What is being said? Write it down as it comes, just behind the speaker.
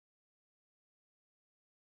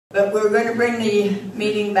But we're going to bring the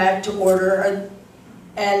meeting back to order.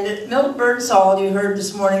 And Milt Birdsall, you heard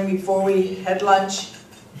this morning before we had lunch,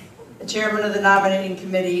 the chairman of the nominating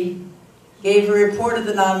committee, gave a report of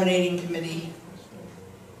the nominating committee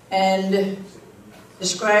and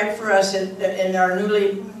described for us in our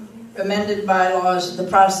newly amended bylaws the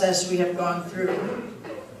process we have gone through.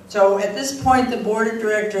 So at this point, the board of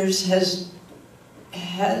directors has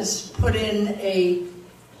put in a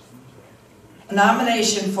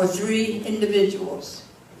nomination for 3 individuals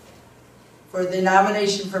for the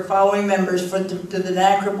nomination for following members to the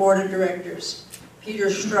NaCCRA board of directors. Peter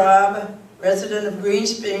Straub, resident of Green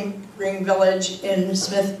Spring Village in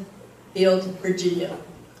Smithfield, Virginia,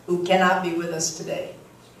 who cannot be with us today.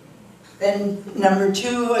 Then number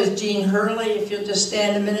 2 is Jean Hurley. If you'll just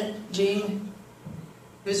stand a minute, Jean,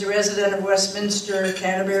 who's a resident of Westminster,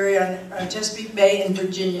 Canterbury on Chesapeake Bay in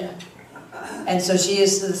Virginia. And so she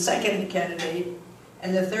is the second candidate.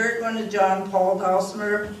 And the third one is John Paul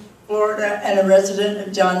Dulcimer, Florida, and a resident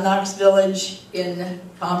of John Knox Village in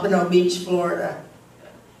Pompano Beach, Florida.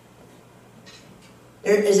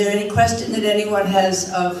 Is there any question that anyone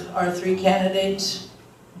has of our 3 candidates?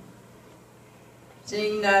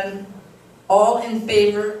 Seeing none, all in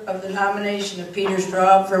favor of the nomination of Peter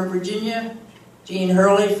Straub from Virginia, Jean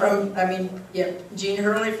Hurley from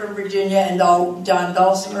Virginia, and John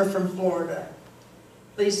Dulcimer from Florida.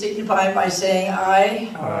 Please signify by saying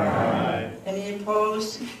aye. Aye. Any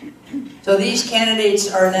opposed? So these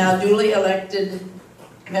candidates are now duly elected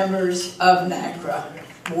members of NaCCRA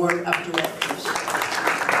Board of Directors.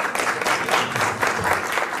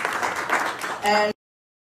 And